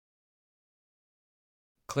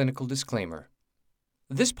Clinical disclaimer.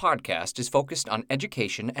 This podcast is focused on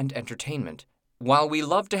education and entertainment. While we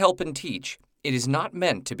love to help and teach, it is not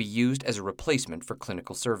meant to be used as a replacement for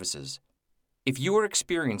clinical services. If you are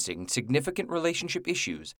experiencing significant relationship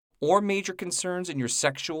issues or major concerns in your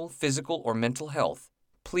sexual, physical, or mental health,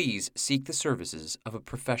 please seek the services of a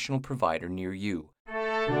professional provider near you.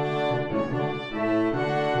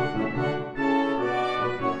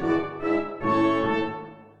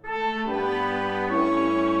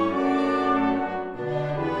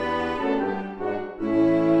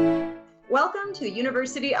 Welcome to the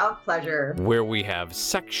University of Pleasure, where we have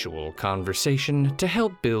sexual conversation to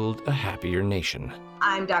help build a happier nation.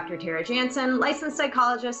 I'm Dr. Tara Jansen, licensed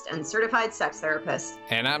psychologist and certified sex therapist.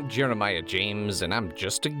 And I'm Jeremiah James, and I'm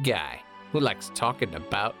just a guy who likes talking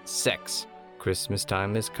about sex. Christmas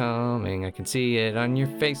time is coming, I can see it on your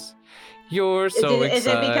face. You're so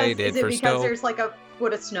excited for snow. Is it because there's like a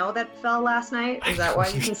foot of snow that fell last night? Is that why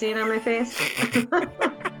you can see it on my face?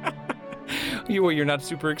 You're not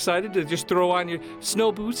super excited to just throw on your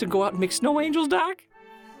snow boots and go out and make snow angels, Doc?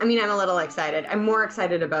 I mean, I'm a little excited. I'm more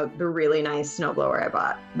excited about the really nice snowblower I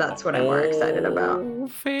bought. That's what I'm more excited about. Oh,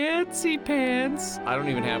 fancy pants. I don't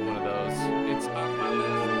even have one of those. It's on my list.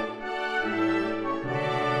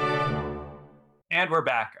 And we're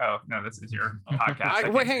back. Oh, no, this is your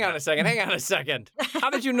podcast. Wait, hang on a second. How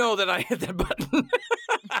did you know that I hit that button?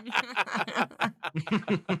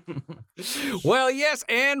 Well, yes,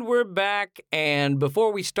 and we're back. And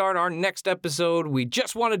before we start our next episode, we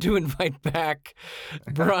just wanted to invite back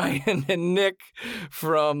Brian and Nick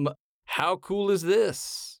from How Cool Is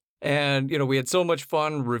This? And, we had so much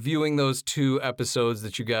fun reviewing those two episodes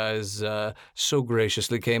that you guys so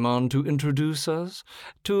graciously came on to introduce us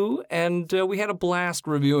to, and we had a blast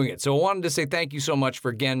reviewing it. So I wanted to say thank you so much for,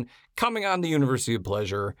 again, coming on the University of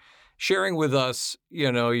Pleasure, sharing with us,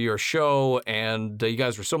 your show, and you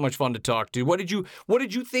guys were so much fun to talk to. What did you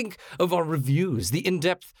think of our reviews, the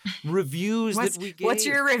in-depth reviews that we gave?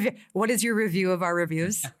 What is your review of our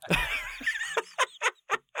reviews?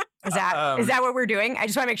 Is that what we're doing? I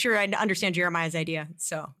just want to make sure I understand Jeremiah's idea.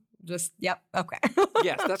 So yep. Okay.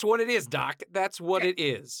 Yes, that's what it is, Doc. That's what it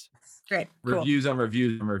is. Great. Reviews on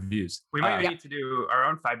reviews on reviews. We might need to do our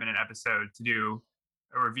own 5-minute episode to do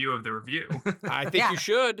a review of the review. I think you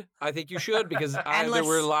should. Because there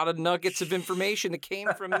were a lot of nuggets of information that came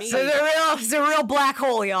from me. So it's a real black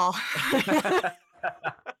hole, y'all.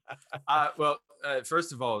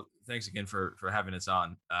 First of all, thanks again for having us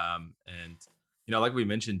on. And like we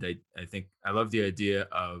mentioned, I think I love the idea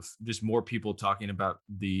of just more people talking about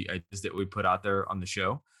the ideas that we put out there on the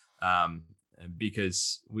show,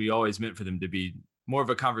 because we always meant for them to be more of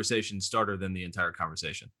a conversation starter than the entire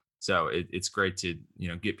conversation. So it's great to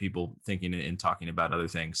get people thinking and talking about other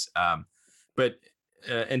things, but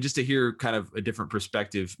just to hear kind of a different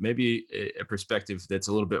perspective, maybe a perspective that's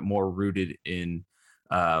a little bit more rooted in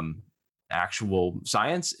actual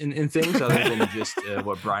science in things other than just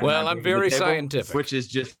what Brian. Well, I'm very scientific, which is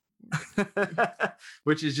just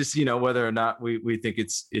whether or not we think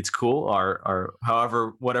it's cool or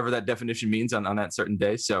however whatever that definition means on that certain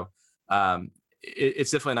day. So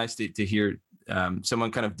it's definitely nice to hear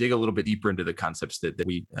someone kind of dig a little bit deeper into the concepts that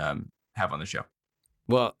we have on the show.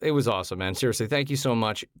 Well, it was awesome, man. Seriously, thank you so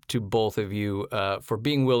much to both of you for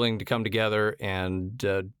being willing to come together and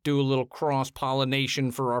do a little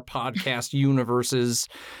cross-pollination for our podcast universes.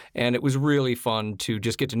 And it was really fun to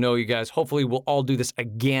just get to know you guys. Hopefully, we'll all do this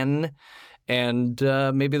again. And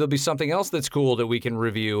maybe there'll be something else that's cool that we can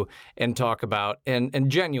review and talk about.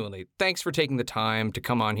 And genuinely, thanks for taking the time to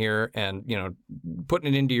come on here and,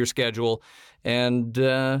 putting it into your schedule and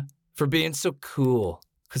for being so cool,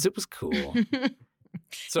 because it was cool.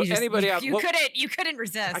 So you couldn't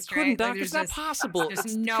resist. I couldn't, Doc. It's not possible.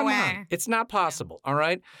 There's no way. It's not possible. All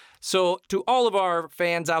right. So to all of our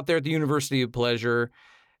fans out there at the University of Pleasure,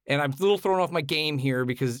 and I'm a little thrown off my game here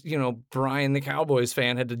because, Brian, the Cowboys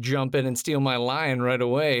fan, had to jump in and steal my line right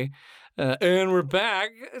away. And we're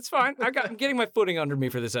back. It's fine. I'm getting my footing under me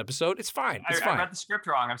for this episode. It's fine. It's fine. I read the script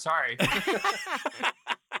wrong. I'm sorry.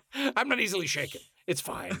 I'm not easily shaken. It's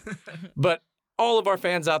fine. But all of our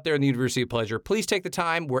fans out there in the University of Pleasure, please take the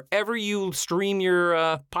time wherever you stream your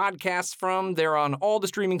podcasts from. They're on all the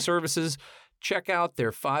streaming services. Check out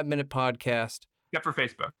their 5-minute podcast. Except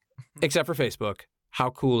for Facebook. How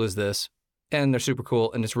cool is this? And they're super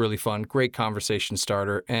cool, and it's really fun. Great conversation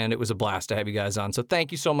starter, and it was a blast to have you guys on. So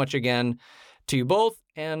thank you so much again to you both,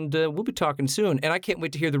 and we'll be talking soon. And I can't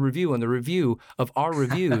wait to hear the review and the review of our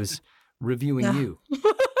reviews reviewing you.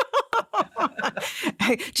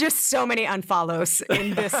 Just so many unfollows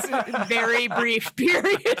in this very brief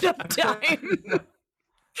period of time.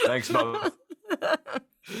 Thanks, both.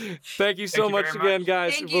 Thank you so Thank you much very again, much.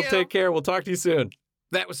 guys. Thank We'll you. take care. We'll talk to you soon.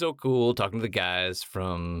 That was so cool talking to the guys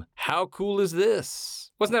from How Cool Is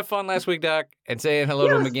This? Wasn't that fun last week, Doc? And saying hello Yeah,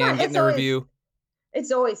 to it them was again, fun. getting It's their always- review.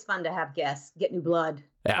 It's always fun to have guests, get new blood. talk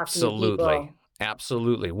to new Absolutely. people.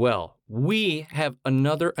 Absolutely. Well, we have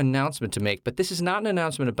another announcement to make, but this is not an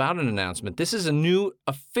announcement about an announcement. This is a new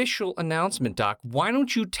official announcement, Doc. Why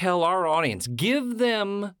don't you tell our audience, give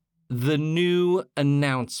them the new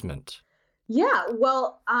announcement? Yeah,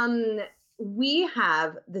 well, we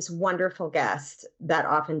have this wonderful guest that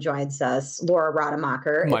often joins us, Laura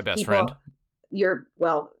Rademacher. My If best people- friend.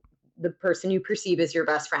 The person you perceive as your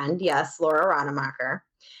best friend. Yes, Laura Rademacher.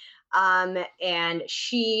 And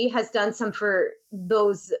she has done some, for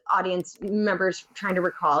those audience members trying to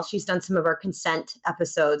recall, she's done some of our consent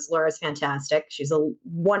episodes. Laura's fantastic. She's a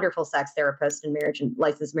wonderful sex therapist and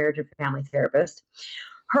licensed marriage and family therapist.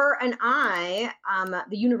 Her and I,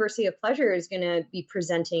 the University of Pleasure is going to be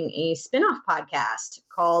presenting a spin-off podcast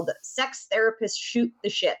called Sex Therapists Shoot the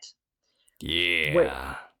Shit.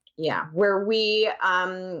 Yeah. Yeah, where we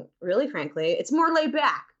really frankly, it's more laid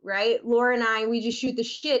back, right? Laura and I, we just shoot the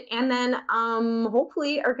shit, and then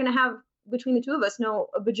hopefully are going to have, between the two of us, know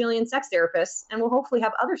a bajillion sex therapists, and we'll hopefully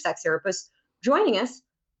have other sex therapists joining us,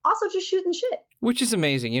 also just shooting shit. Which is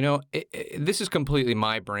amazing. You know, this is completely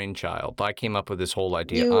my brainchild. I came up with this whole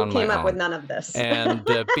idea You on my came up own. with none of this. And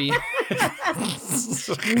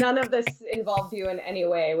None of this involved you in any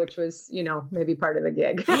way, which was, maybe part of the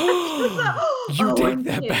gig. You take I'm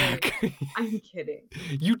that kidding. back. I'm kidding.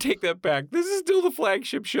 You take that back. This is still the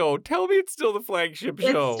flagship show. Tell me it's still the flagship It's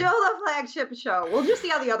show. still the flagship show. We'll just see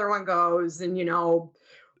how the other one goes, and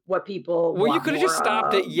what people. Well, you want could have just more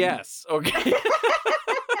stopped of. at yes, okay?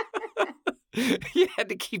 You had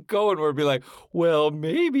to keep going where it'd be like, well,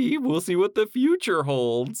 maybe we'll see what the future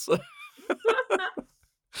holds.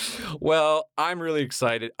 Well, I'm really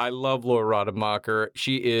excited. I love Laura Rademacher.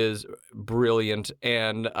 She is brilliant,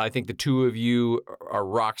 and I think the two of you are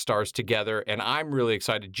rock stars together, and I'm really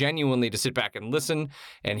excited genuinely to sit back and listen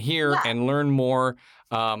and hear Yeah. and learn more.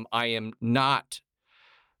 I am not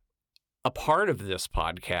a part of this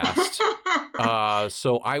podcast.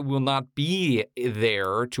 So I will not be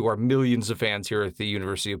there to our millions of fans here at the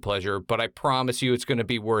University of Pleasure, but I promise you it's going to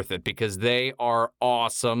be worth it because they are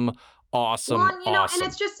awesome, awesome, Well, awesome.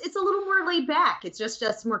 and it's a little more laid back. It's just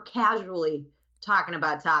us more casually talking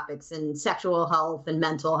about topics and sexual health and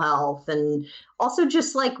mental health and also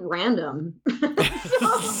just like random.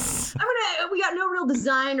 So, we got no real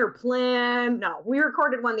design or plan. No, we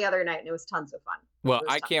recorded one the other night and it was tons of fun. Well, It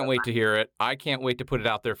was I tons can't of wait fun. to hear it. I can't wait to put it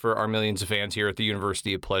out there for our millions of fans here at the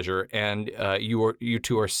University of Pleasure. And you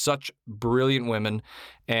two are such brilliant women,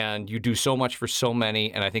 and you do so much for so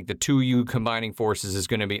many. And I think the two of you combining forces is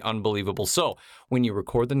going to be unbelievable. So when you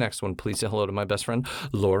record the next one, please say hello to my best friend,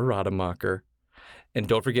 Laura Rademacher. And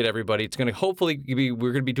don't forget, everybody, it's going to hopefully be,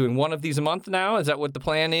 we're going to be doing one of these a month now. Is that what the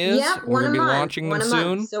plan is? Yeah, We're one a going to be month, launching one them a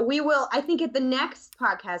month. soon. So we will, I think at the next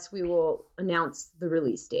podcast, we will announce the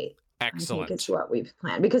release date. I Excellent. think it's what we've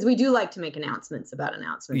planned because we do like to make announcements about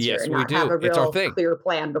announcements Yes, here and we not do. have a It's our real thing. clear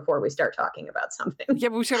plan before we start talking about something. Yeah,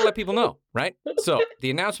 but we just got to let people know, right? So the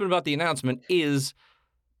announcement about the announcement is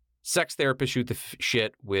Sex Therapists Shoot the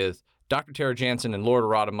Shit with Dr. Tara Jansen and Laura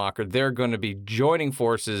Rademacher. They're going to be joining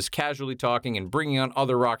forces, casually talking and bringing on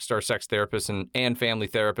other rock star sex therapists and family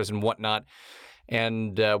therapists and whatnot.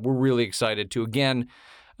 And we're really excited to, again,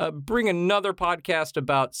 bring another podcast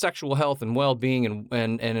about sexual health and well-being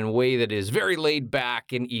and in a way that is very laid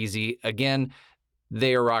back and easy. Again,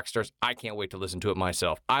 they are rock stars. I can't wait to listen to it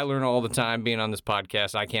myself. I learn all the time being on this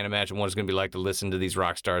podcast. I can't imagine what it's going to be like to listen to these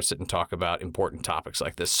rock stars sit and talk about important topics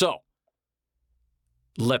like this. So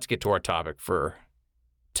let's get to our topic for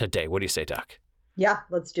today. What do you say, Doc? Yeah,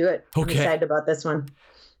 let's do it. Okay. I'm excited about this one.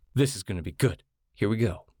 This is going to be good. Here we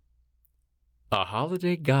go. A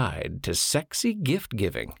holiday guide to sexy gift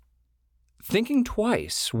giving. Thinking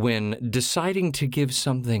twice when deciding to give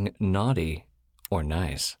something naughty or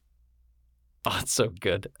nice. Oh, it's so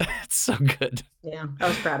good. It's so good. Yeah, I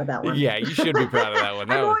was proud of that one. Yeah, you should be proud of that one.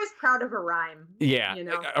 That I'm was, always proud of a rhyme. yeah, you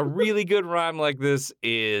know? a really good rhyme like this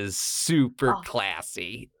is super Oh.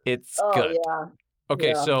 classy. It's Oh, good. yeah. Okay,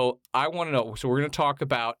 Yeah. so I want to know. So we're going to talk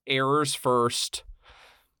about errors first.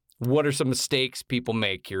 What are some mistakes people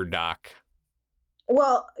make here, Doc?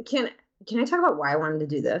 Well, can I talk about why I wanted to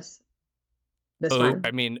do this? This Oh, one.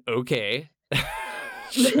 I mean, okay.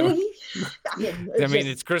 So, I mean,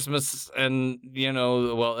 it's Christmas and,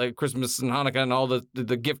 Christmas and Hanukkah and all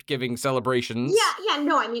the gift-giving celebrations. Yeah,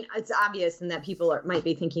 no, I mean, it's obvious and that people might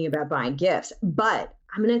be thinking about buying gifts, but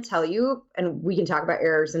I'm going to tell you, and we can talk about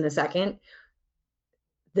errors in a second.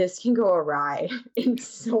 this can go awry in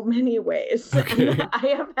so many ways. Okay. And I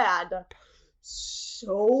have had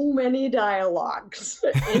so many dialogues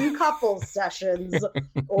in couple sessions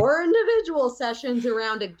or individual sessions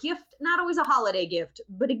around a gift, not always a holiday gift,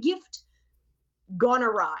 but a gift gone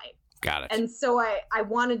awry. Got it. And so I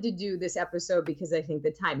wanted to do this episode because I think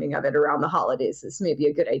the timing of it around the holidays is maybe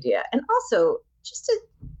a good idea. And also just to,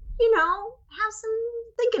 have some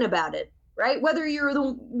thinking about it, right? Whether you're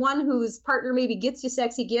the one whose partner maybe gets you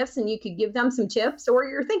sexy gifts and you could give them some tips, or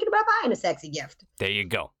you're thinking about buying a sexy gift. There you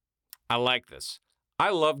go. I like this. I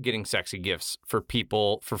love getting sexy gifts for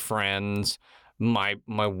people, for friends, my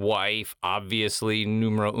wife, obviously,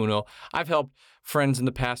 numero uno. I've helped friends in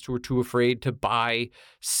the past who were too afraid to buy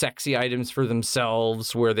sexy items for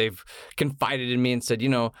themselves, where they've confided in me and said,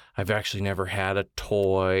 I've actually never had a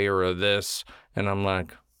toy or a this. And I'm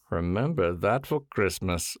like, remember that for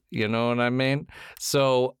Christmas. You know what I mean?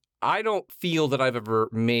 So I don't feel that I've ever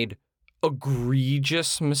made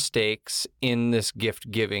egregious mistakes in this gift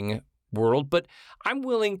giving world, but I'm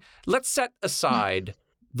willing, let's set aside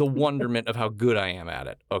the wonderment of how good I am at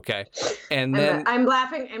it, okay? And then I'm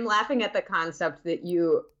laughing at the concept that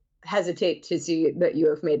you hesitate to see that you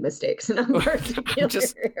have made mistakes in a particular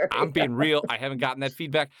area. I'm being real. I haven't gotten that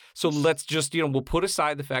feedback. So let's just, we'll put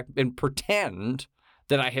aside the fact and pretend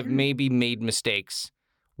that I have maybe made mistakes.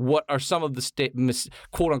 What are some of the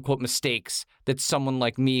quote unquote mistakes that someone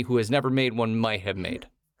like me who has never made one might have made?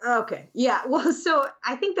 Okay. Yeah. Well, so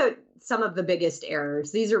I think that some of the biggest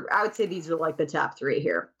errors, I would say these are like the top three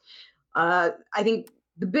here. I think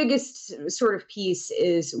the biggest sort of piece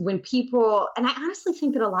is when people, and I honestly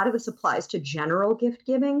think that a lot of this applies to general gift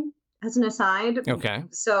giving as an aside. Okay.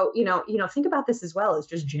 So, think about this as well as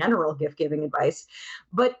just general gift giving advice,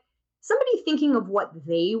 but somebody thinking of what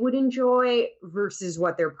they would enjoy versus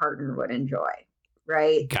what their partner would enjoy.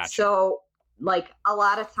 Right. Gotcha. So, like a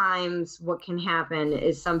lot of times what can happen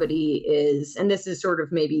is somebody is, and this is sort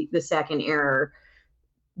of maybe the second error,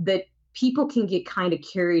 that people can get kind of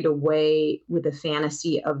carried away with a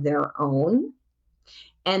fantasy of their own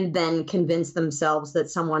and then convince themselves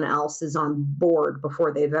that someone else is on board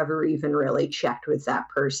before they've ever even really checked with that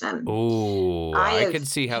person. Oh, I can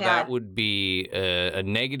see how that would be a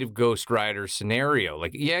negative Ghost Rider scenario.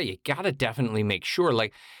 Like, yeah, you got to definitely make sure.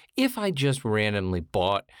 Like, if I just randomly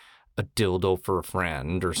bought a dildo for a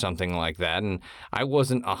friend or something like that, and I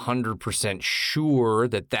wasn't 100% sure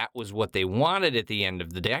that was what they wanted at the end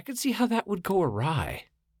of the day, I could see how that would go awry.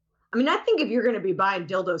 I mean, I think if you're going to be buying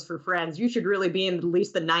dildos for friends, you should really be in at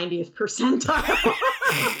least the 90th percentile.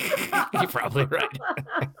 You're probably right.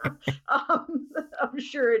 I'm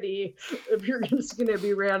surety if you're just going to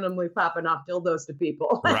be randomly popping off dildos to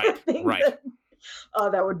people. Right, I think right.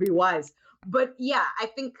 That would be wise. But yeah, I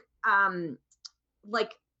think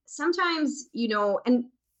like sometimes, and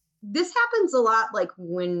this happens a lot, like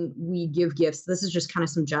when we give gifts, this is just kind of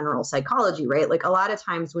some general psychology, right? Like a lot of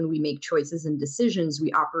times when we make choices and decisions,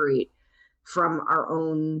 we operate from our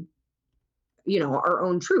own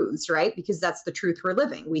truths, right? Because that's the truth we're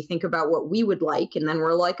living. We think about what we would like, and then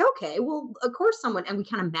we're like, okay, well, of course and we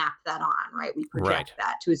kind of map that on, right? We project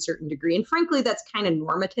that to a certain degree. And frankly, that's kind of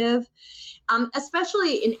normative,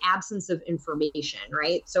 especially in absence of information,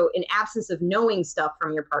 right? So in absence of knowing stuff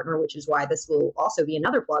from your partner, which is why this will also be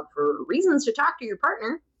another plug for reasons to talk to your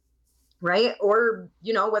partner, right? Or,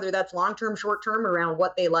 whether that's long-term, short-term around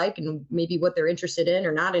what they like and maybe what they're interested in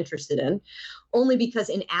or not interested in, only because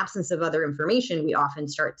in absence of other information, we often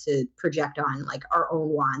start to project on like our own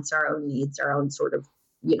wants, our own needs, our own sort of,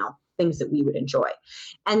 things that we would enjoy.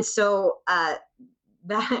 And so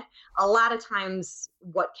that a lot of times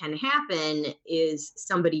what can happen is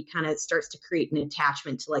somebody kind of starts to create an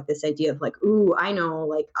attachment to like this idea of like, ooh, I know,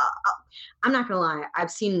 like, I'm not going to lie. I've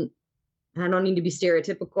seen, and I don't need to be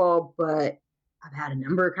stereotypical, but I've had a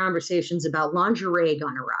number of conversations about lingerie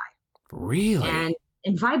gone awry. Really?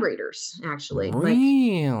 And vibrators, actually. Really?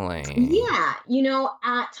 Yeah.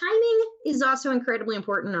 Timing is also incredibly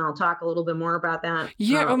important, and I'll talk a little bit more about that.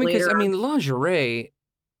 Yeah, because later. Lingerie.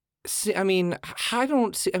 I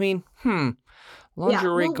don't see.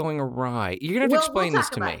 Lingerie going awry. You're gonna have to explain this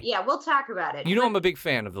to me. Yeah, we'll talk about it. I'm a big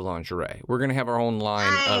fan of the lingerie. We're gonna have our own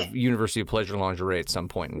line of University of Pleasure lingerie at some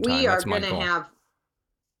point in time. We are gonna have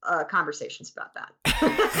conversations about that.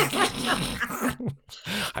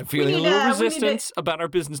 I'm feeling a little resistance about our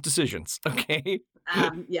business decisions. Okay.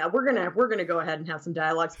 Yeah, we're gonna go ahead and have some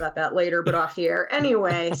dialogues about that later, but off the air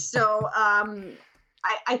anyway. So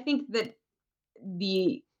I think that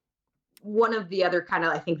one of the other kind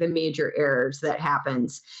of, I think, the major errors that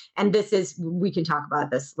happens, and we can talk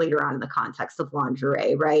about this later on in the context of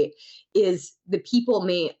lingerie, right? Is the people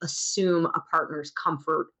may assume a partner's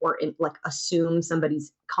comfort or assume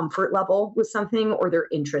somebody's comfort level with something or their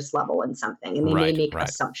interest level in something. And they may make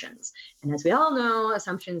assumptions. And as we all know,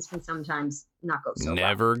 assumptions can sometimes not go so well.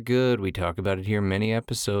 Never good. We talk about it here many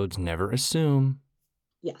episodes. Never assume.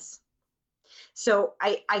 Yes. So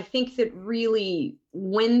I think that really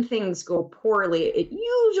when things go poorly, it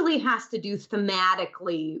usually has to do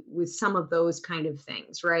thematically with some of those kind of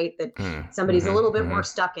things, right? That somebody's a little bit more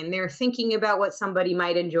stuck in there thinking about what somebody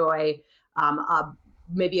might enjoy.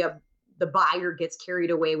 Maybe the buyer gets carried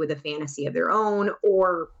away with a fantasy of their own,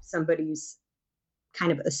 or somebody's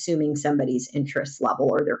kind of assuming somebody's interest level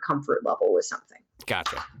or their comfort level with something.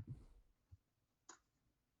 Gotcha.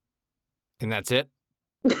 And that's it?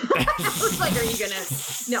 I was like, are you gonna?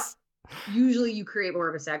 No. Usually you create more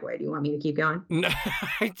of a segue. Do you want me to keep going? No,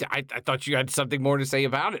 I thought you had something more to say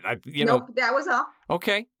about it. Nope, that was all.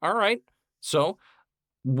 Okay, all right. So,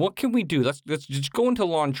 what can we do? Let's just go into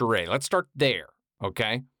lingerie. Let's start there.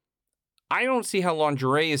 Okay. I don't see how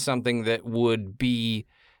lingerie is something that would be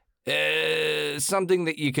something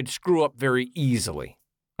that you could screw up very easily.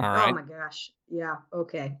 All right. Oh my gosh. Yeah.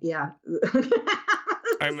 Okay. Yeah.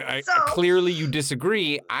 Clearly you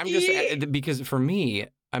disagree. I'm just because for me,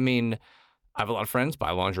 I mean, I have a lot of friends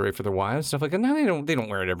buy lingerie for their wives, stuff like that. Now they don't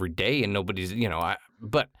wear it every day, and nobody's,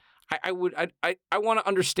 but I want to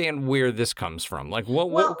understand where this comes from. Like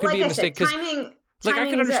what could be a mistake? Because I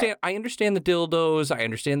can understand. I understand the dildos. I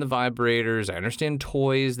understand the vibrators. I understand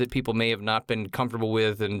toys that people may have not been comfortable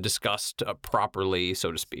with and discussed properly,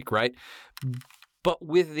 so to speak, right? But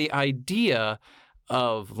with the idea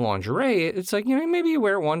of lingerie, it's like, maybe you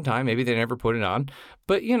wear it one time, maybe they never put it on,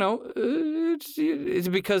 but it's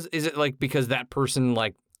because that person,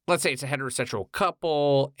 like, let's say it's a heterosexual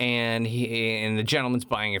couple and the gentleman's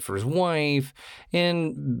buying it for his wife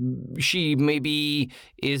and she maybe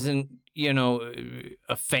isn't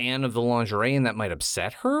a fan of the lingerie and that might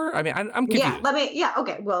upset her. I mean, I'm confused.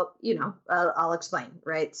 Okay. Well, I'll explain,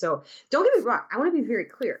 right? So don't get me wrong. I want to be very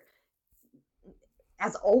clear.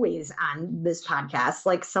 As always on this podcast,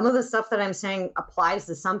 like some of the stuff that I'm saying applies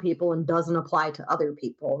to some people and doesn't apply to other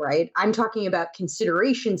people, right? I'm talking about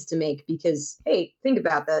considerations to make because, hey, think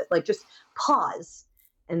about that. Like just pause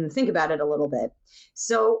and think about it a little bit.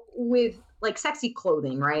 So with like sexy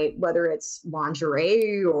clothing, right? Whether it's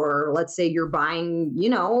lingerie or let's say you're buying,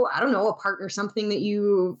 I don't know, a partner, something that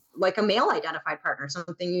you like, a male identified partner,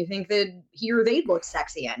 something you think that he or they'd look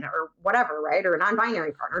sexy in or whatever, right? Or a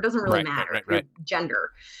non-binary partner. It doesn't really matter right. Gender.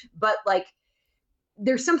 But like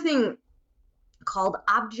there's something called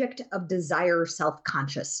object of desire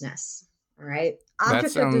self-consciousness. All right. That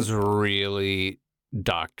sounds really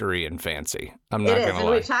doctory and fancy. I'm not going to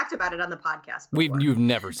lie. We've talked about it on the podcast before. You've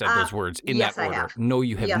never said those words in that order. No,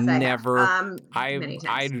 you have never. Many times.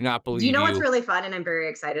 I do not believe you. Do you know what's really fun and I'm very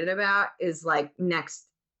excited about is like next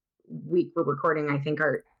week we're recording, I think,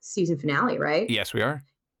 our season finale, right? Yes, we are.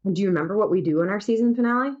 Do you remember what we do in our season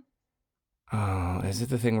finale? Oh, is it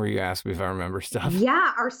the thing where you ask me if I remember stuff?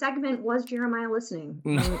 Yeah, our segment was Jeremiah listening.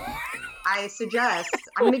 No. I suggest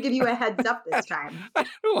I'm going to give you a heads up this time. I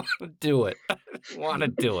don't want to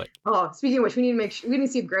do it. Oh, speaking of which, we need to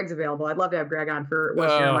see if Greg's available. I'd love to have Greg on for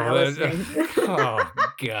What's Jeremiah listening. Oh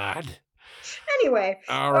God. Anyway.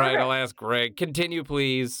 All right, I'll ask Greg. Continue,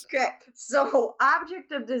 please. Okay. So,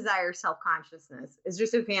 object of desire self-consciousness is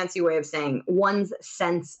just a fancy way of saying one's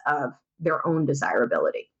sense of their own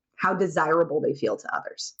desirability, how desirable they feel to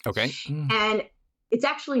others. Okay. And it's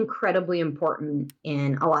actually incredibly important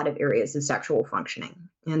in a lot of areas of sexual functioning.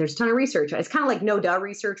 And there's a ton of research. It's kind of like no-duh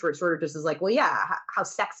research where it sort of just is like, well, yeah, how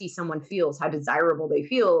sexy someone feels, how desirable they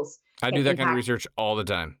feel. I do that kind of research all the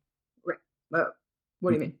time. Right.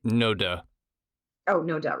 What do you mean? No-duh. Oh,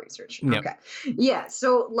 no-duh research. Yep. Okay. Yeah.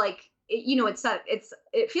 So like,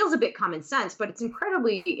 it feels a bit common sense, but it's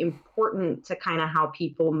incredibly important to kind of how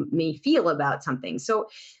people may feel about something. So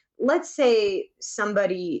let's say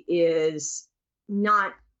somebody is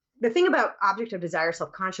not, the thing about object of desire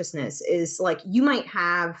self-consciousness is like you might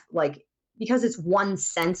have like, because it's one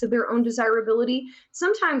sense of their own desirability,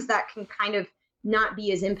 sometimes that can kind of not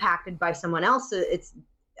be as impacted by someone else. It's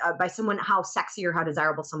by someone, how sexy or how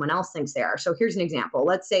desirable someone else thinks they are. So here's an example.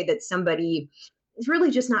 Let's say that somebody is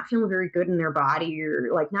really just not feeling very good in their body or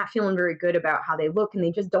like not feeling very good about how they look and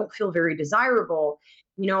they just don't feel very desirable,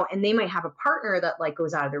 and they might have a partner that like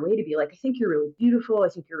goes out of their way to be like, I think you're really beautiful. I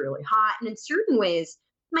think you're really hot. And in certain ways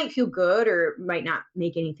it might feel good or might not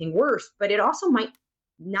make anything worse, but it also might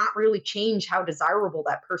not really change how desirable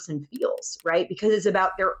that person feels, right? Because it's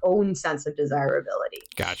about their own sense of desirability.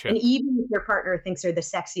 Gotcha. And even if their partner thinks they're the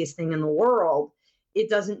sexiest thing in the world, it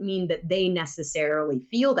doesn't mean that they necessarily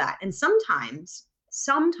feel that. And sometimes,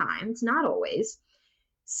 not always,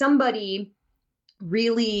 somebody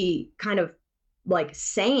really kind of like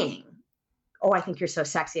saying, oh, I think you're so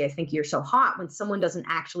sexy, I think you're so hot, when someone doesn't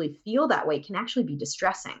actually feel that way, can actually be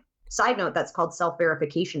distressing. Side note, that's called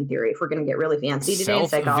self-verification theory, if we're going to get really fancy today in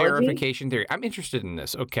psychology. Self-verification theory. I'm interested in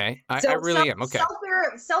this. Okay. I really am. Okay.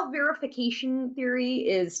 Self-verification theory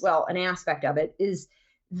is, well, an aspect of it is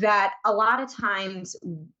that a lot of times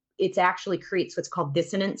it actually creates what's called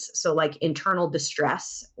dissonance. So like internal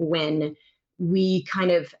distress when we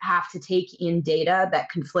kind of have to take in data that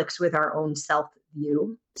conflicts with our own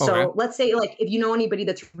self-view. So let's say, like, if you know anybody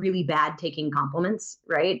that's really bad taking compliments,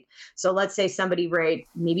 right? So let's say somebody, right,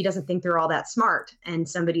 maybe doesn't think they're all that smart, and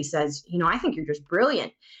somebody says, you know, I think you're just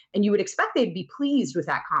brilliant. And you would expect they'd be pleased with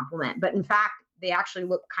that compliment. But in fact, they actually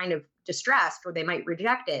look kind of distressed, or they might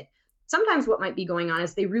reject it. Sometimes what might be going on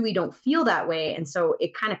is they really don't feel that way. And so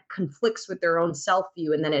it kind of conflicts with their own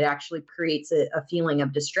self-view. And then it actually creates a feeling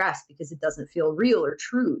of distress because it doesn't feel real or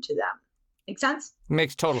true to them. Make sense?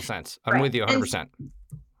 Makes total sense. I'm with you 100%.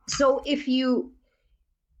 So if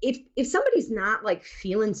somebody's not like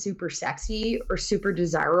feeling super sexy or super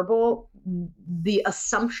desirable, the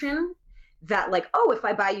assumption that like, oh, if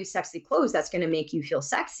I buy you sexy clothes, that's going to make you feel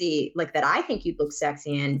sexy, like that I think you'd look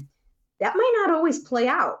sexy in, that might not always play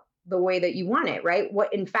out the way that you want it, right?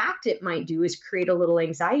 What in fact it might do is create a little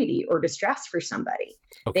anxiety or distress for somebody.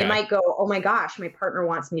 Okay. They might go, oh my gosh, my partner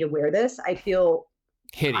wants me to wear this. I feel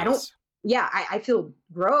hideous. I feel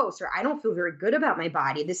gross, or I don't feel very good about my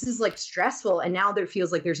body. This is like stressful. And now there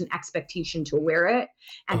feels like there's an expectation to wear it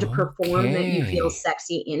and to perform that you feel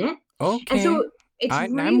sexy in it. Okay. And so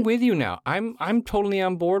I'm with you now. I'm totally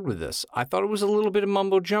on board with this. I thought it was a little bit of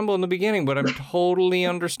mumbo jumbo in the beginning, but I'm totally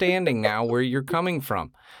understanding now where you're coming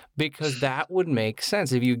from, because that would make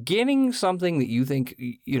sense. If you're getting something that you think,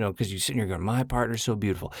 you know, because you're sitting here going, my partner's so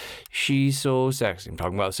beautiful, she's so sexy. I'm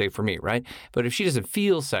talking about, say, for me, right? But if she doesn't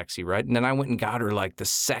feel sexy, right? And then I went and got her like the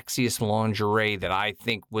sexiest lingerie that I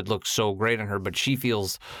think would look so great on her, but she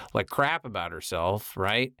feels like crap about herself,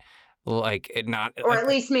 right? Like it not, or like, at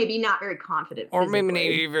least maybe not very confident, or maybe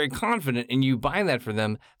not very confident, and you buy that for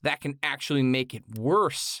them, that can actually make it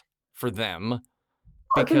worse for them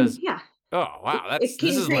because oh wow, this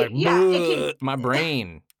is like my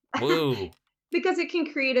brain. Woo. Because it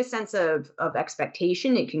can create a sense of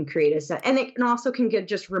expectation. It can create a sense, and it can also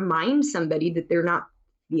just remind somebody that they're not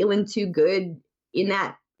feeling too good in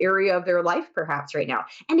that area of their life, perhaps right now.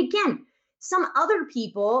 And again, some other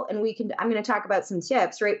people, and I'm going to talk about some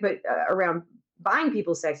tips, right? But around buying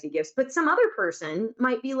people sexy gifts, but some other person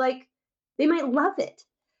might be like, they might love it,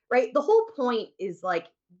 right? The whole point of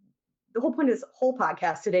this whole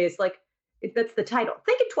podcast today is like, that's the title.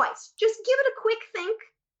 Think it twice. Just give it a quick think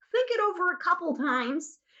it over a couple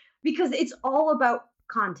times, because it's all about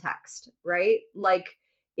context, right? Like,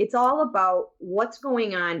 it's all about what's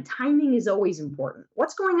going on. Timing is always important.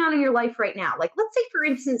 What's going on in your life right now? Like, let's say, for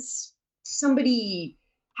instance, somebody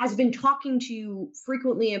has been talking to you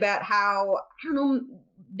frequently about how, I don't know,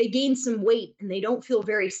 they gained some weight and they don't feel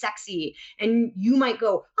very sexy. And you might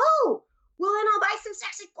go, oh, well, then I'll buy some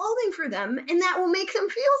sexy clothing for them and that will make them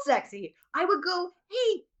feel sexy. I would go,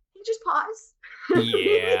 hey, just pause.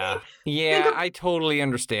 Yeah, I totally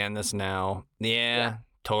understand this now. Yeah.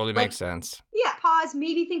 Totally makes sense. Yeah, pause.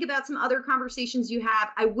 Maybe think about some other conversations you have.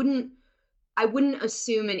 I wouldn't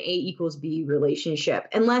assume an A equals B relationship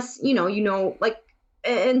unless, you know, like,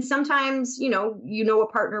 and sometimes, you know a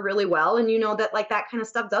partner really well, and you know that like that kind of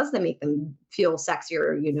stuff does that make them feel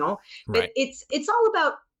sexier, you know, but it's all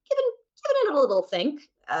about giving it a little think.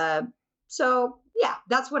 So yeah,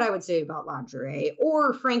 that's what I would say about lingerie,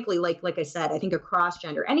 or frankly, like I said, I think across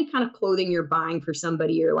gender, any kind of clothing you're buying for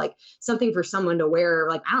somebody, or like something for someone to wear,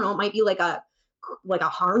 like, I don't know, it might be like a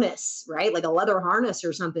harness, right? Like a leather harness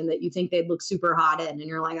or something that you think they'd look super hot in. And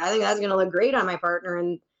you're like, I think that's going to look great on my partner.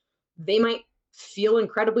 And they might feel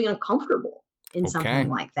incredibly uncomfortable in something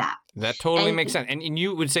like that. That totally makes sense. And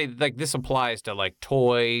you would say like this applies to like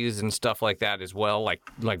toys and stuff like that as well, like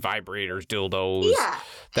vibrators, dildos,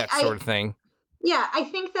 that sort of thing. Yeah, I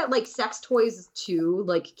think that like sex toys too,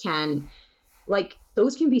 those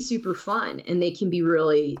can be super fun, and they can be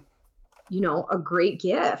really, you know, a great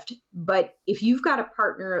gift. But if you've got a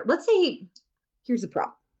partner, let's say, here's the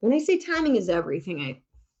problem. When I say timing is everything,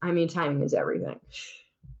 I mean timing is everything.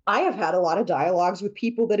 I have had a lot of dialogues with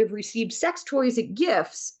people that have received sex toys as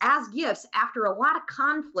gifts after a lot of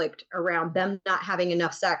conflict around them not having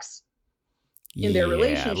enough sex in their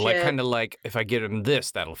relationship. Like kind of like if I get him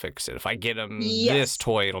this, that'll fix it. If I get him Yes. this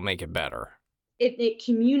toy, it'll make it better. It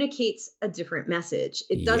communicates a different message.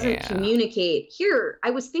 It doesn't Yeah. communicate, here, I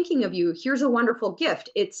was thinking of you, here's a wonderful gift.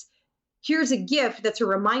 It's, here's a gift that's a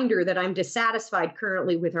reminder that I'm dissatisfied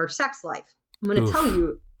currently with our sex life. I'm going to Oof. tell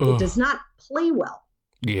you, Ugh. it does not play well.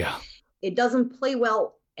 Yeah. It doesn't play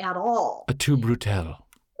well at all. A too brutal.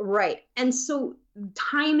 Right. And so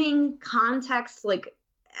timing, context, like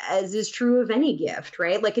as is true of any gift,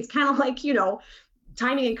 right? Like it's kind of like,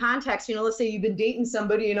 timing and context, let's say you've been dating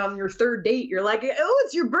somebody and on your third date, you're like, oh,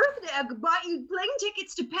 it's your birthday. I bought you plane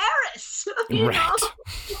tickets to Paris.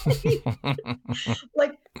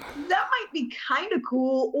 Like that might be kind of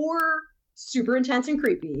cool or super intense and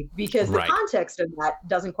creepy because the Right. context of that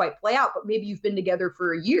doesn't quite play out. But maybe you've been together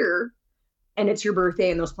for a year and it's your birthday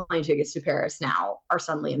and those plane tickets to Paris now are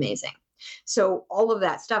suddenly amazing. So all of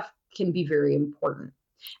that stuff can be very important.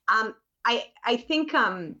 I think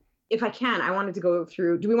if I can, I wanted to go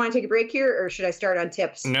through, do we want to take a break here or should I start on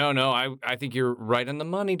tips? No, I think you're right on the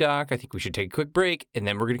money, Doc. I think we should take a quick break, and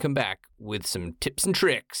then we're going to come back with some tips and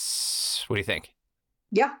tricks. What do you think?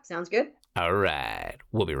 Yeah, sounds good. All right.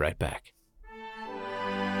 We'll be right back.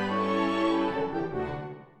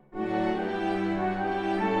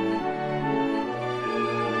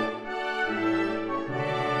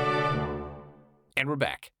 And we're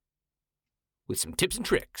back with some tips and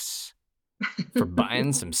tricks for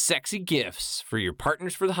buying some sexy gifts for your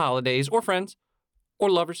partners for the holidays or friends or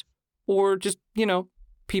lovers or just,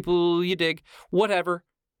 people you dig, whatever.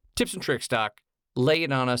 Tips and tricks, Doc. Lay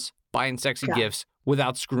it on us, buying sexy Yeah. gifts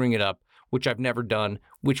without screwing it up, which I've never done,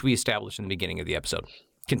 which we established in the beginning of the episode.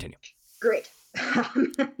 Continue. Great.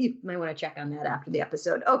 You might want to check on that after the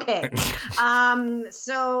episode. Okay.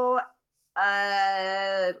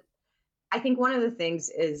 I think one of the things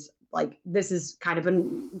is like, this is kind of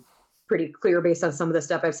pretty clear based on some of the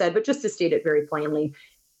stuff I've said, but just to state it very plainly,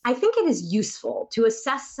 I think it is useful to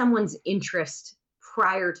assess someone's interest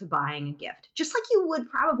prior to buying a gift, just like you would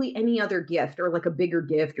probably any other gift or like a bigger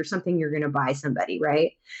gift or something you're going to buy somebody,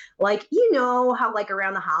 right? Like, how like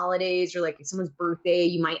around the holidays or like someone's birthday,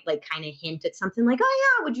 you might like kind of hint at something like,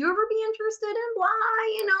 oh yeah, would you ever be interested in blah,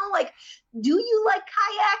 like, do you like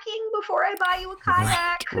kayaking before I buy you a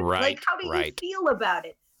kayak? Right, Like, how do you feel about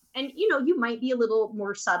it? And, you might be a little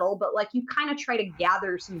more subtle, but like you kind of try to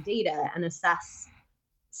gather some data and assess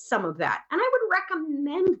some of that. And I would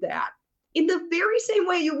recommend that in the very same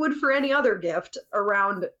way you would for any other gift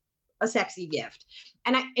around a sexy gift.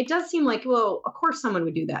 And it does seem like, well, of course someone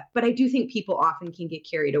would do that. But I do think people often can get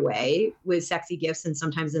carried away with sexy gifts and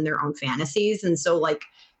sometimes in their own fantasies. And so like,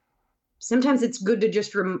 sometimes it's good to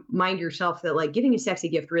just remind yourself that like giving a sexy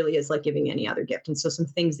gift really is like giving any other gift. And so some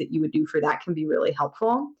things that you would do for that can be really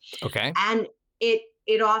helpful. Okay. And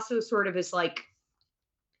it also sort of is like,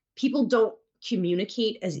 people don't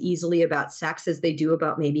communicate as easily about sex as they do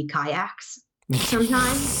about maybe kayaks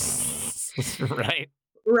sometimes.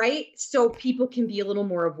 Right. So people can be a little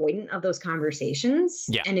more avoidant of those conversations.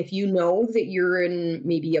 Yeah. And if you know that you're in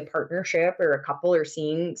maybe a partnership or a couple or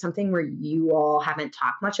seeing something where you all haven't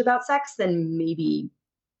talked much about sex, then maybe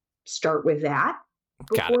start with that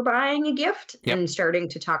before buying a gift and starting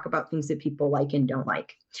to talk about things that people like and don't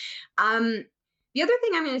like. The other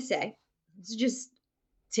thing I'm going to say is just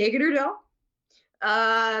take it or don't.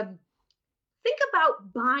 Think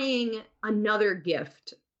about buying another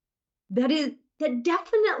gift that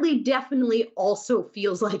definitely also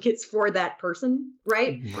feels like it's for that person,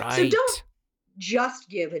 right? Right. So don't just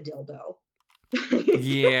give a dildo.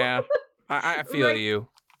 Yeah. I feel Like, you.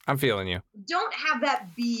 I'm feeling you. Don't have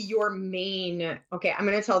that be your main. Okay, I'm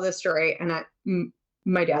going to tell this story, and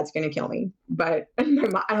my dad's going to kill me, but I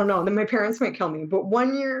don't know. Then my parents might kill me. But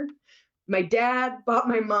one year, my dad bought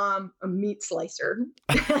my mom a meat slicer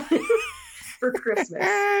for Christmas.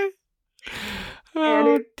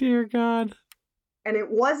 Oh, dear God. And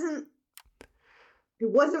it wasn't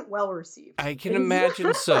well received. I can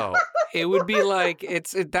imagine so. It would be like,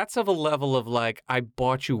 that's of a level of like, I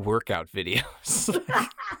bought you workout videos.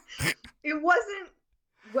 It wasn't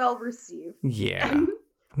well received. Yeah.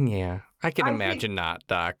 Yeah. I can I imagine not,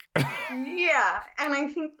 Doc. Yeah. And I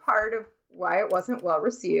think part of why it wasn't well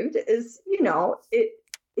received is, it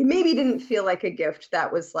maybe didn't feel like a gift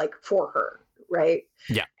that was like for her. Right.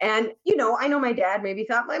 Yeah. And, I know my dad maybe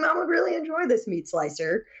thought my mom would really enjoy this meat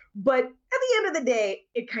slicer, but at the end of the day,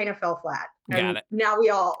 it kind of fell flat. And Got it. now we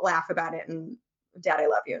all laugh about it. And Dad, I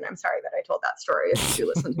love you. And I'm sorry that I told that story if you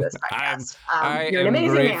listen to this podcast. I you're an am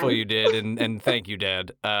amazing grateful man. you did. And thank you,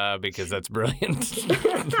 Dad, because that's brilliant.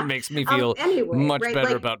 It makes me feel Anyway, much right, better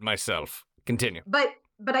like, about myself. Continue. But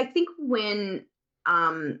I think when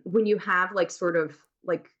when you have like sort of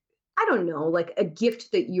like, I don't know, like a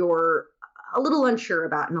gift that you're a little unsure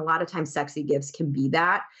about, and a lot of times sexy gifts can be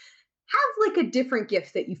that, have like a different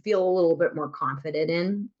gift that you feel a little bit more confident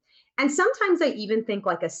in. And sometimes I even think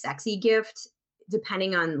like a sexy gift,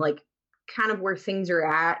 depending on like kind of where things are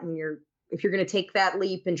at, and if you're going to take that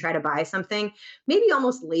leap and try to buy something, maybe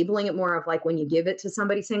almost labeling it more of like when you give it to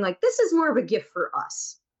somebody, saying like, this is more of a gift for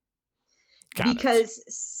us. Because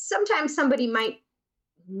sometimes somebody might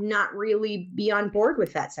not really be on board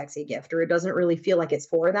with that sexy gift, or it doesn't really feel like it's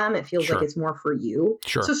for them. It feels like it's more for you.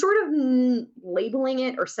 Sure. So sort of labeling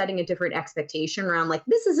it or setting a different expectation around like,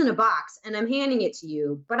 this is in a box and I'm handing it to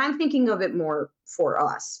you, but I'm thinking of it more for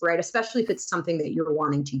us, right? Especially if it's something that you're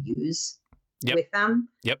wanting to use with them,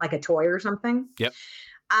 like a toy or something.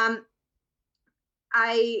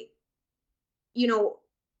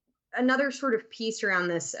 Another sort of piece around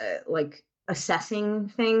this, like assessing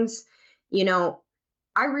things,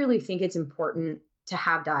 I really think it's important to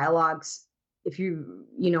have dialogues if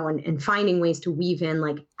and finding ways to weave in,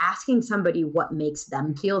 like asking somebody what makes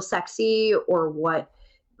them feel sexy, or what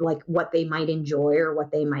they might enjoy or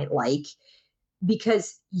what they might like,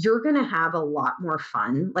 because you're going to have a lot more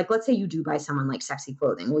fun. Like, let's say you do buy someone like sexy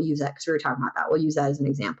clothing. We'll use that because we were talking about that. We'll use that as an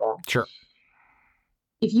example. Sure.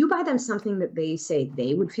 If you buy them something that they say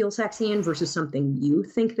they would feel sexy in versus something you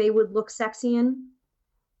think they would look sexy in,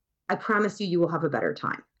 I promise you will have a better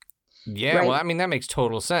time. Yeah, right? Well, I mean, that makes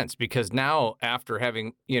total sense, because now after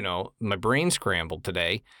having, my brain scrambled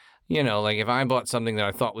today, like if I bought something that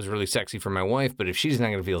I thought was really sexy for my wife, but if she's not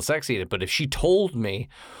going to feel sexy in it, but if she told me,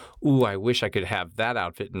 ooh, I wish I could have that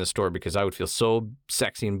outfit in the store because I would feel so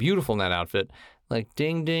sexy and beautiful in that outfit, like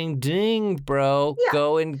ding, ding, ding, bro,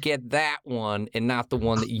 go and get that one and not the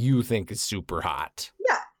one that you think is super hot.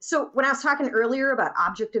 Yeah. So when I was talking earlier about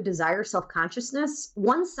object of desire, self-consciousness,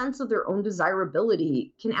 one sense of their own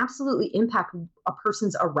desirability can absolutely impact a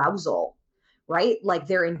person's arousal, right? Like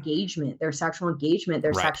their engagement, their sexual engagement,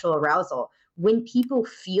 their sexual arousal. When people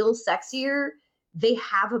feel sexier, they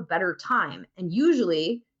have a better time. And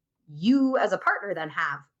usually you as a partner then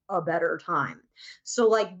have a better time. So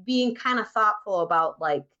like being kind of thoughtful about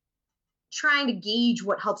like trying to gauge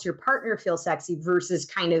what helps your partner feel sexy versus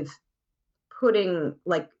kind of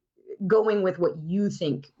going with what you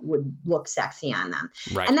think would look sexy on them.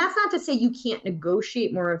 Right. And that's not to say you can't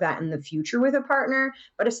negotiate more of that in the future with a partner,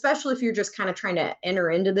 but especially if you're just kind of trying to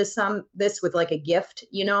enter into this with like a gift,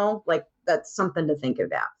 like that's something to think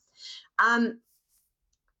about.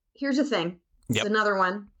 Here's the thing. It's another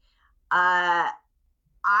one.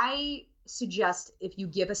 I suggest if you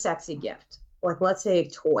give a sexy gift, like let's say a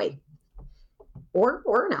toy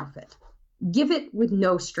or an outfit, give it with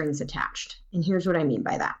no strings attached. And here's what I mean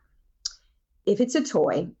by that. If it's a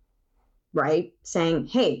toy, right, saying,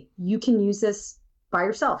 hey, you can use this by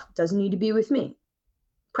yourself. It doesn't need to be with me.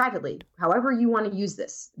 Privately, however you want to use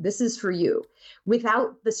this. This is for you,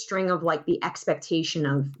 without the string of like the expectation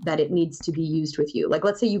of that it needs to be used with you. Like,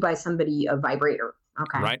 let's say you buy somebody a vibrator.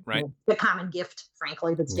 Okay. Right. The common gift,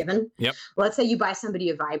 frankly, that's given. Yep. Let's say you buy somebody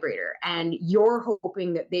a vibrator and you're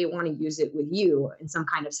hoping that they want to use it with you in some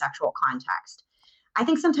kind of sexual context. I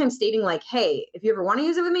think sometimes stating like, hey, if you ever want to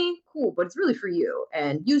use it with me, cool, but it's really for you,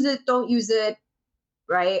 and use it, don't use it.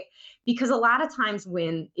 Right. Because a lot of times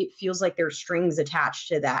when it feels like there's strings attached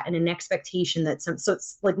to that and an expectation that so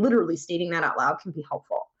it's like literally stating that out loud can be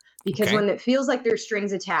helpful. Because when it feels like there's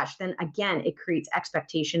strings attached, then again, it creates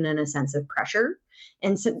expectation and a sense of pressure.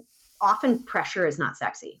 And so often pressure is not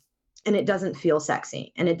sexy, and it doesn't feel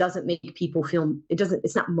sexy, and it doesn't make people feel,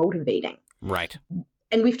 it's not motivating. Right.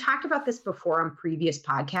 And we've talked about this before on previous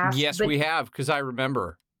podcasts. Yes, we have, because I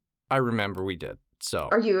remember we did. So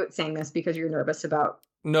are you saying this because you're nervous about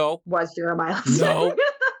no was Jeremiah? No.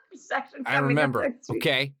 I remember.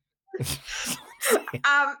 Okay.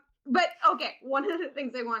 But okay, one of the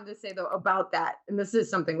things I wanted to say though about that, and this is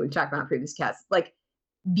something we've talked about in previous casts, like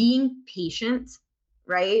being patient,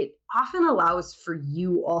 right, often allows for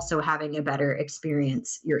you also having a better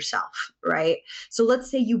experience yourself, right? So let's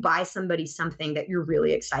say you buy somebody something that you're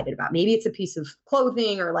really excited about. Maybe it's a piece of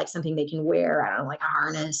clothing or like something they can wear. I don't know, like a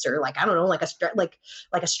harness or like, I don't know, like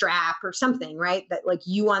a strap or something, right? That like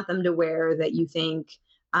you want them to wear, that you think.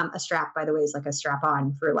 A strap, by the way, is like a strap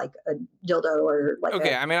on for like a dildo or like.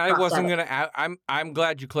 Okay, I mean, I wasn't gonna. I'm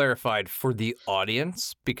glad you clarified for the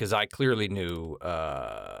audience, because I clearly knew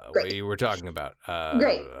what you were talking about.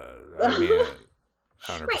 Great. I mean, 100%. Right.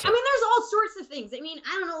 I mean, there's all sorts of things. I mean,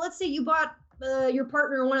 I don't know. Let's say you bought your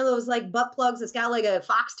partner one of those like butt plugs that's got like a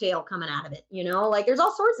foxtail coming out of it. Like there's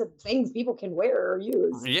all sorts of things people can wear or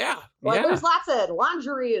use. Yeah. Like there's lots of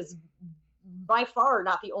lingerie is by far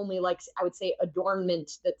not the only, like, I would say,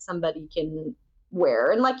 adornment that somebody can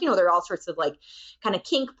wear. And, like, there are all sorts of, like, kind of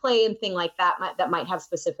kink play and thing like that might have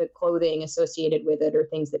specific clothing associated with it, or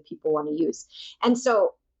things that people want to use. And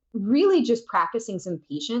so really just practicing some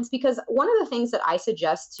patience, because one of the things that I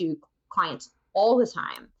suggest to clients all the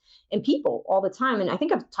time, and people all the time, and I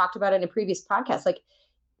think I've talked about it in a previous podcast, like,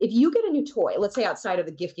 if you get a new toy, let's say outside of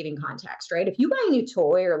the gift giving context, right? If you buy a new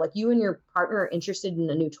toy, or like you and your partner are interested in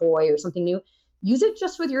a new toy or something new, use it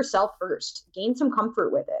just with yourself first. Gain some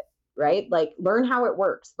comfort with it, right? Like, learn how it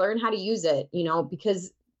works, learn how to use it,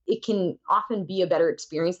 because it can often be a better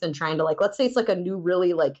experience than trying to, like, let's say it's like a new,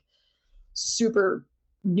 really like super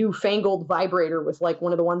newfangled vibrator with like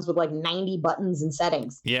one of the ones with like 90 buttons and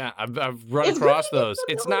settings. Yeah, I've run across those.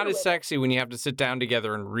 It's not as sexy when you have to sit down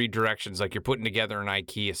together and read directions like you're putting together an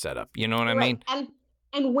IKEA setup. You know what I mean?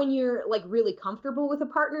 And when you're like really comfortable with a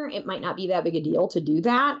partner, it might not be that big a deal to do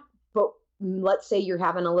that. But let's say you're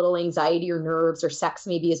having a little anxiety or nerves, or sex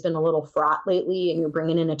maybe has been a little fraught lately, and you're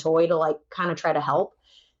bringing in a toy to like kind of try to help.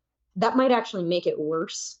 That might actually make it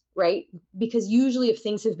worse. Right? Because usually if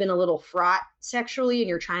things have been a little fraught sexually and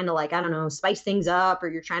you're trying to, like, I don't know, spice things up, or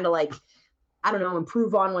you're trying to, like, I don't know,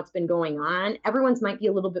 improve on what's been going on, everyone's might be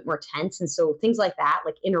a little bit more tense. And so things like that,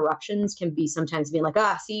 like interruptions, can be sometimes being like,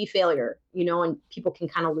 see, failure, and people can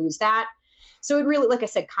kind of lose that. So it really, like I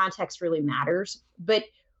said, context really matters. But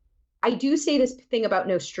I do say this thing about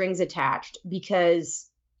no strings attached, because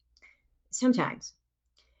sometimes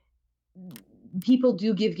people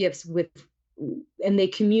do give gifts and they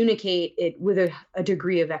communicate it with a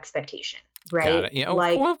degree of expectation, right? Got it. Yeah,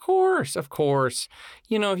 like, of course. If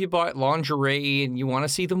you bought lingerie and you want to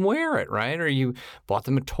see them wear it, right? Or you bought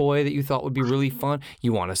them a toy that you thought would be really fun,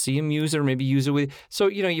 you want to see them use it, or maybe use it with. So,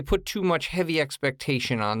 you put too much heavy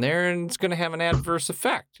expectation on there, and it's going to have an adverse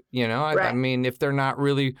effect. Right. I mean, if they're not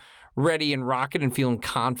really ready and rocking and feeling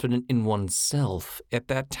confident in oneself at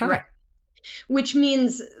that time. Right. Which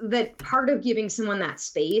means that part of giving someone that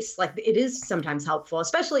space, like, it is sometimes helpful,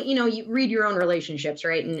 especially, you read your own relationships,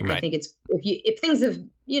 right? And right. I think it's, if things have,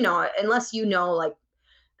 unless like,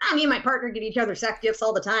 me and my partner get each other sex gifts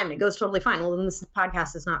all the time and it goes totally fine. Well, then this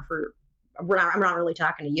podcast is not for, I'm not really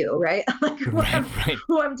talking to you, right? Like,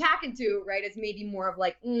 who I'm talking to, right, is maybe more of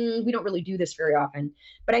like, we don't really do this very often.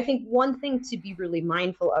 But I think one thing to be really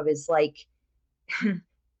mindful of is like,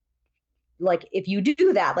 like, if you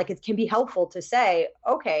do that, like, it can be helpful to say,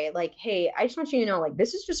 okay, like, hey, I just want you to know, like,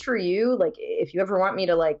 this is just for you. Like, if you ever want me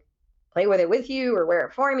to, like, play with it with you or wear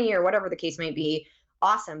it for me or whatever the case may be,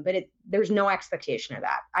 awesome. But there's no expectation of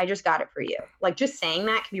that. I just got it for you. Like, just saying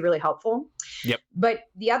that can be really helpful. Yep. But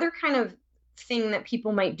the other kind of thing that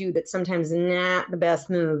people might do that's sometimes not the best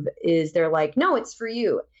move is they're like, no, it's for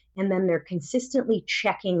you. And then they're consistently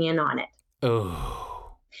checking in on it. Oh.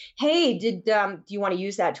 Hey, do you want to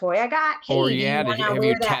use that toy I got? Hey, or yeah, have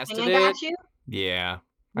you tested it? I got you? Yeah.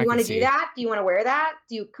 You want to do that? Do you want to wear that?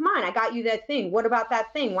 Come on, I got you that thing. What about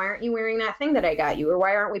that thing? Why aren't you wearing that thing that I got you? Or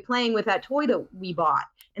why aren't we playing with that toy that we bought?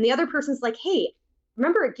 And the other person's like, hey,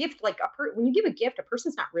 remember a gift, like when you give a gift, a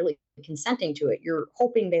person's not really consenting to it. You're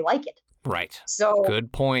hoping they like it. Right. So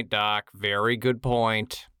good point, Doc. Very good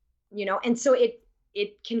point. And so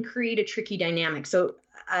it can create a tricky dynamic. So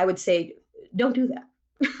I would say, don't do that.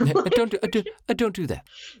 Don't do that.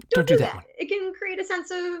 Don't do that. One. It can create a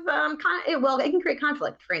sense of it can create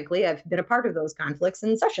conflict. Frankly, I've been a part of those conflicts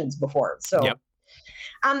in sessions before. So, yep.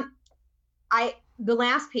 The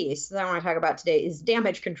last piece that I want to talk about today is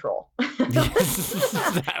damage control.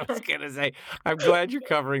 I was gonna say, I'm glad you're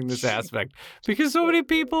covering this aspect, because so many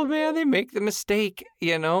people, man, they make the mistake.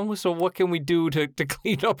 So what can we do to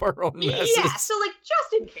clean up our own messes? Yeah. So, like,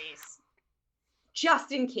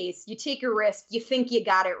 just in case you take a risk, you think you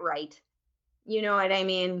got it right. You know what I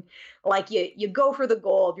mean? Like, you go for the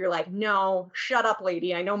gold. You're like, no, shut up,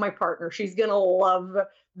 lady. I know my partner. She's going to love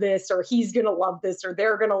this, or he's going to love this, or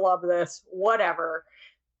they're going to love this, whatever.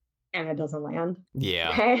 And it doesn't land. Yeah.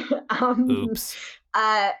 Okay. Oops.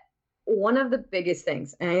 One of the biggest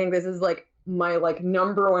things, and I think this is like my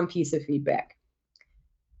number one piece of feedback,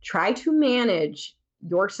 try to manage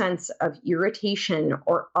your sense of irritation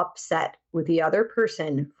or upset with the other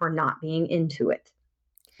person for not being into it.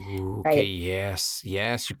 Okay, right? Yes.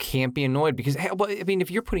 You can't be annoyed because, if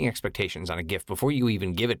you're putting expectations on a gift before you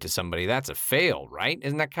even give it to somebody, that's a fail, right?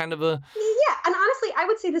 Isn't that kind of a... Yeah, and honestly, I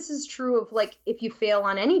would say this is true of, like, if you fail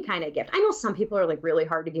on any kind of gift. I know some people are, like, really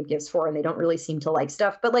hard to give gifts for and they don't really seem to like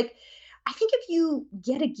stuff, but, like, I think if you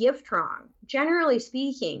get a gift wrong, generally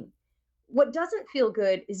speaking, what doesn't feel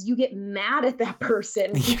good is you get mad at that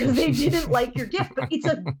person because they didn't like your gift, but it's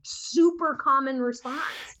a super common response.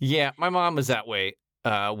 Yeah, my mom was that way.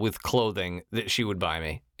 with clothing that she would buy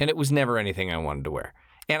me, and it was never anything I wanted to wear.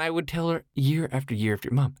 And I would tell her year after year after,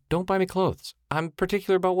 Mom, don't buy me clothes. I'm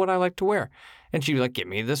particular about what I like to wear. And she'd be like, get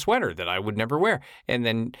me the sweater that I would never wear. And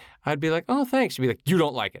then I'd be like, oh, thanks. She'd be like, you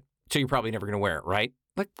don't like it, so you're probably never going to wear it, right?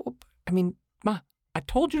 Like, well, I mean, Ma, I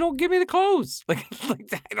told you don't give me the clothes. Like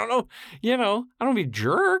I don't know, I don't want to be a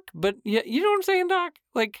jerk, but yeah, you know what I'm saying, Doc?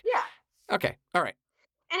 Like, Yeah. Okay, all right.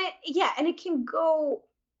 And it can go,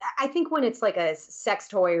 I think when it's like a sex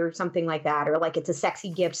toy or something like that, or like it's a sexy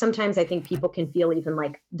gift, sometimes I think people can feel even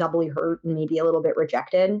like doubly hurt and maybe a little bit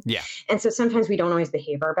rejected. Yeah. And so sometimes we don't always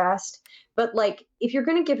behave our best. But like if you're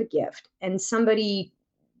going to give a gift and somebody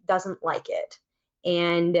doesn't like it,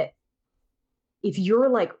 and if you're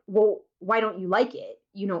like, well, why don't you like it?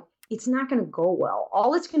 It's not going to go well.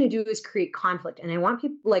 All it's going to do is create conflict. And I want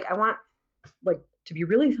people to be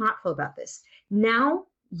really thoughtful about this. Now,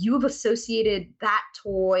 you have associated that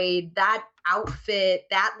toy, that outfit,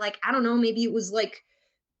 that I don't know, maybe it was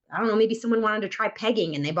maybe someone wanted to try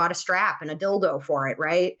pegging and they bought a strap and a dildo for it,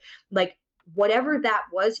 right? Like whatever that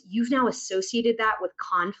was, you've now associated that with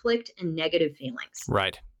conflict and negative feelings.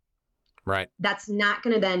 Right. That's not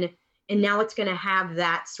going to then, and now it's going to have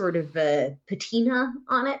that sort of patina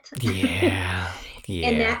on it. Yeah.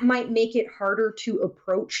 And that might make it harder to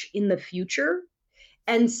approach in the future.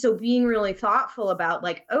 And so being really thoughtful about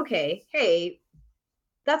okay, hey,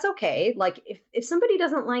 that's okay. Like if somebody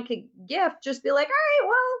doesn't like a gift, just be like, all right,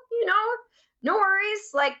 well, no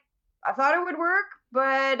worries. Like I thought it would work,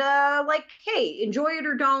 but hey, enjoy it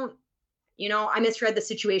or don't. I misread the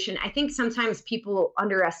situation. I think sometimes people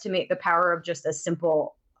underestimate the power of just a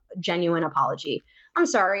simple, genuine apology. I'm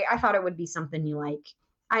sorry. I thought it would be something you like.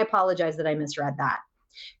 I apologize that I misread that.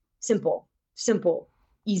 Simple,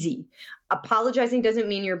 easy. Apologizing doesn't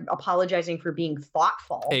mean you're apologizing for being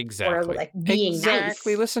thoughtful. Exactly. Or being nice.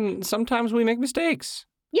 Listen, sometimes we make mistakes.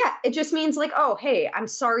 Yeah, it just means oh, hey, I'm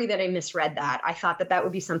sorry that I misread that. I thought that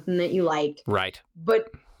would be something that you liked. Right. But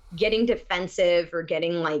getting defensive or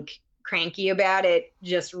getting cranky about it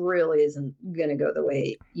just really isn't going to go the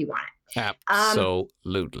way you want it.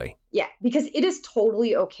 Absolutely. Yeah, because it is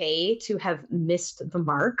totally okay to have missed the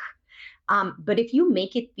mark. But if you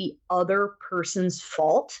make it the other person's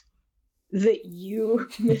fault that you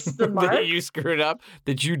missed the mark, that you screwed up,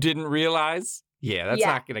 that you didn't realize, that's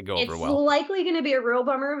not going to go over well. It's likely going to be a real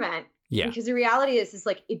bummer event. Yeah. Because the reality is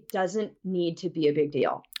it doesn't need to be a big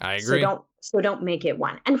deal. I agree. So don't make it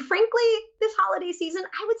one. And frankly, this holiday season,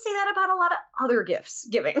 I would say that about a lot of other gifts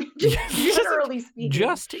giving. Generally speaking.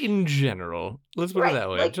 Just in general. Let's put it that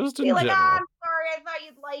way. Just in general. I'm sorry, I thought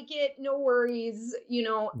you'd like it. No worries.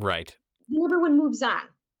 Right. Everyone moves on.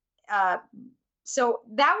 So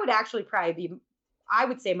that would actually probably be, I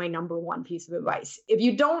would say, my number one piece of advice. If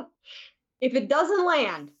it doesn't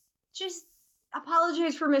land, just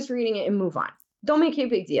apologize for misreading it and move on. Don't make it a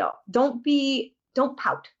big deal. Don't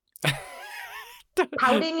pout.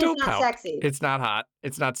 Pouting is not sexy. It's not hot.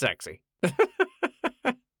 It's not sexy.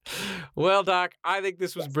 Well, Doc, I think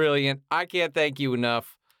this was brilliant. I can't thank you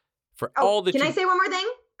enough for all that Can I say one more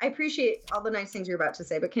thing? I appreciate all the nice things you're about to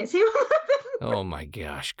say, but can I say one more thing? Oh my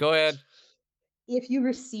gosh. Go ahead. If you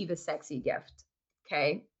receive a sexy gift,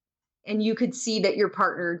 okay, and you could see that your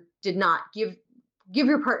partner did not give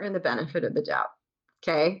your partner the benefit of the doubt,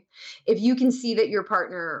 okay? If you can see that your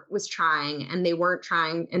partner was trying and they weren't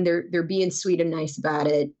trying and they're being sweet and nice about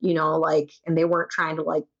it, and they weren't trying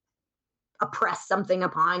to oppress something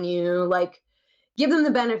upon you, give them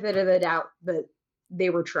the benefit of the doubt that they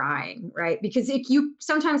were trying, right? Because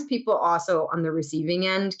sometimes people also on the receiving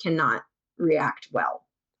end cannot react well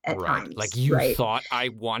at times. Like you thought I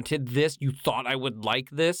wanted this? You thought I would like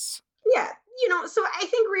this? Yeah. So I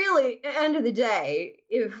think really at the end of the day,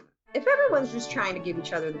 if everyone's just trying to give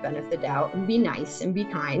each other the benefit of the doubt and be nice and be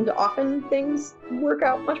kind, often things work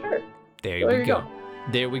out much better. There we go.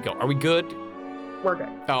 There we go. Are we good? We're good.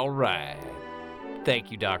 All right.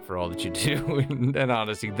 Thank you, Doc, for all that you do. And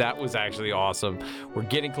honestly, that was actually awesome. We're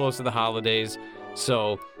getting close to the holidays.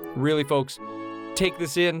 So really, folks, take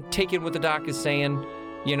this in. Take in what the Doc is saying.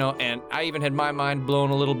 And I even had my mind blown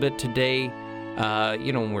a little bit today.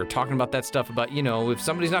 When we were talking about that stuff about, if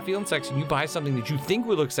somebody's not feeling sexy, you buy something that you think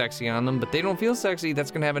would look sexy on them, but they don't feel sexy, that's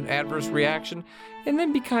going to have an adverse reaction. And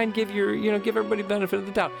then be kind, give everybody benefit of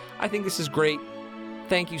the doubt. I think this is great.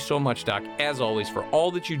 Thank you so much, Doc, as always, for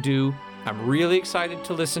all that you do. I'm really excited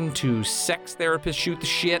to listen to Sex Therapist Shoot the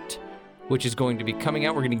Shit, which is going to be coming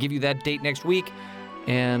out. We're going to give you that date next week.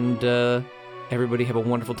 And everybody have a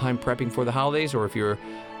wonderful time prepping for the holidays, or if your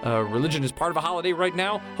religion is part of a holiday right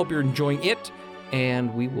now, hope you're enjoying it.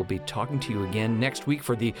 and we will be talking to you again next week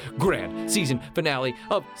for the grand season finale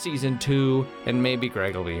of season 2, and maybe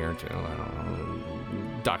Greg will be here too. I don't know.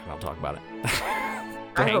 Doc and I'll talk about it.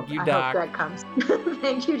 Thank you, Doc. I hope Greg comes.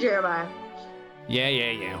 Thank you, Jeremiah. Yeah.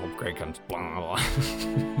 I hope Greg comes. Blah, blah.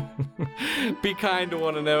 Be kind to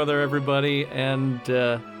one another, everybody, and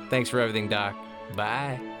thanks for everything, Doc.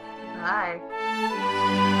 Bye. Bye.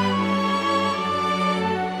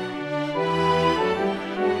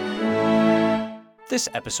 This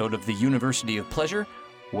episode of the University of Pleasure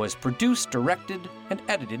was produced, directed, and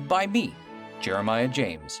edited by me, Jeremiah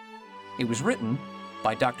James. It was written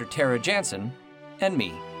by Dr. Tara Jansen and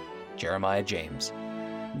me, Jeremiah James.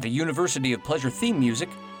 The University of Pleasure theme music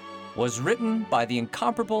was written by the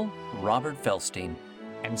incomparable Robert Felstein.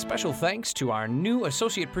 And special thanks to our new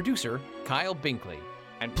associate producer, Kyle Binkley.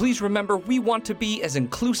 And please remember, we want to be as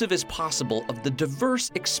inclusive as possible of the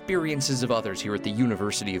diverse experiences of others here at the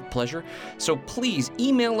University of Pleasure. So please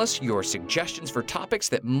email us your suggestions for topics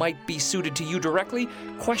that might be suited to you directly,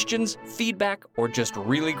 questions, feedback, or just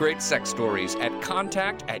really great sex stories at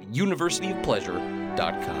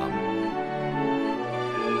contact@universityofpleasure.com.